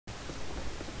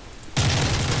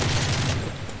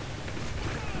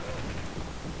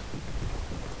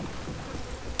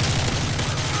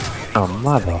Oh,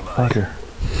 motherfucker.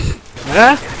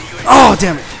 Huh? Oh,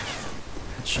 damn it!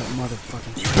 Headshot,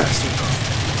 motherfucking bastard.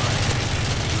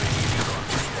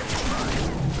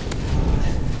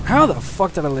 How the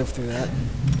fuck did I live through that?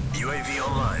 UAV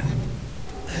online.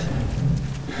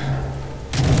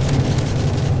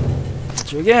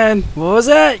 Got you again. What was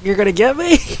that? You're gonna get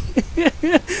me?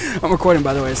 I'm recording,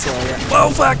 by the way, so yeah. Whoa,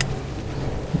 fuck!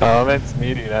 Oh, that's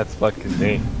meaty. That's fucking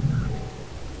me.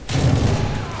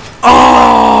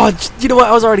 Oh! You know what?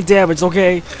 I was already damaged,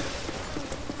 okay?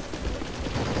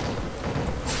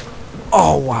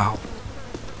 Oh, wow.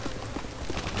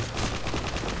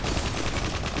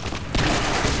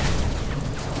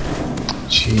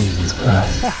 Jesus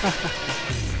Christ.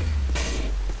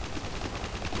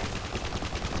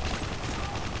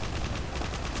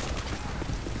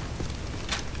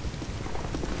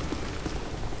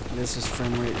 This is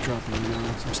frame rate dropping right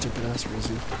now, some stupid ass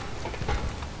reason.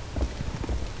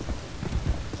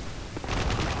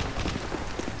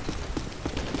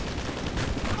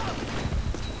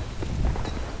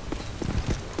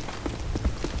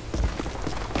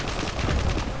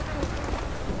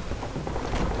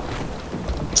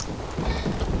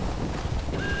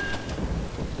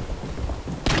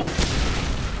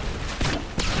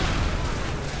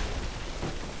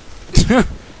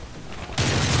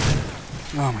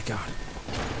 Oh my god.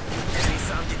 Enemy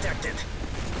sound detected.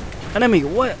 Enemy,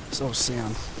 what? Oh,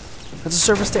 Sam. That's a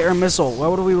surface-to-air missile. Why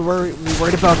would we be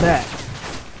worried about that?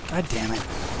 God damn it.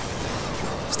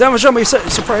 Stam, show me a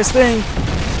surprise thing.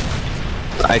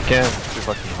 I can't. It's too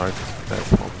fucking hard.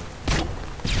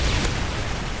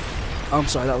 Oh, I'm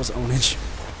sorry, that was ownage.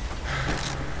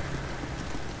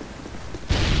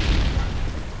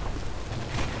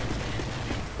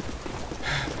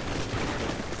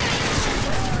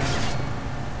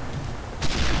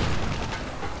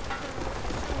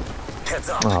 Heads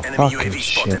up. Oh, Enemy fucking UAV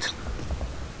spotted. shit.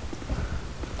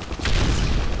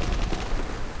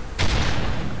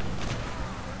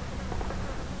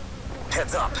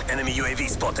 Heads up. Enemy UAV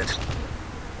spotted.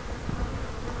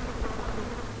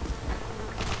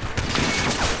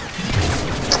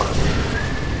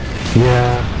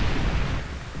 Yeah.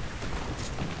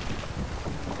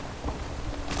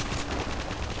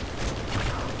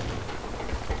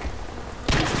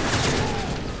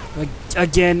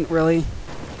 Again, really?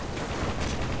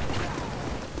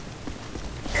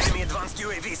 Enemy advanced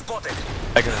UAV spotted.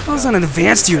 That was an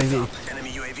advanced UAV. Enemy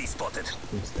UAV spotted.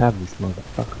 Stab this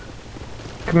motherfucker.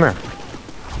 Come here.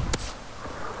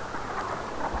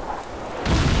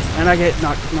 And I get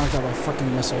knocked out by a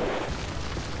fucking missile.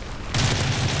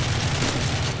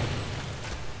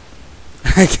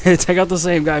 I can't take out the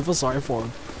same guy. I feel sorry for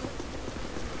him.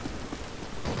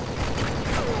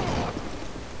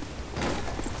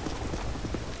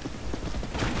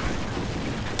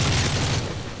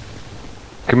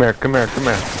 Come here, come here, come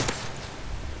here.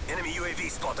 Enemy UAV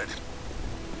spotted.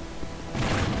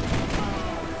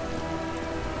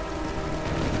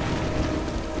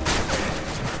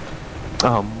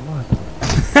 Oh, mother.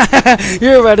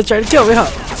 You're about to try to kill me, huh?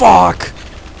 Fuck!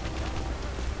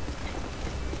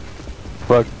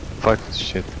 Fuck this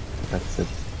shit. That's it.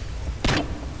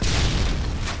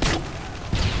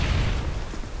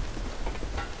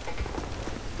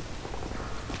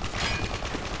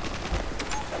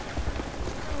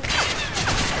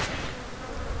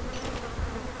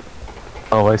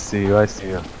 Oh, I see you, I see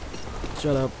you.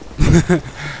 Shut up.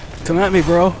 Come at me,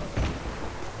 bro.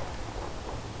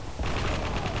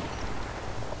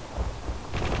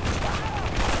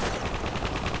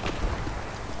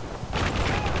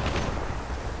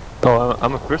 Oh,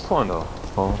 I'm a first one though.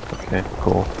 Oh, okay,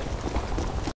 cool.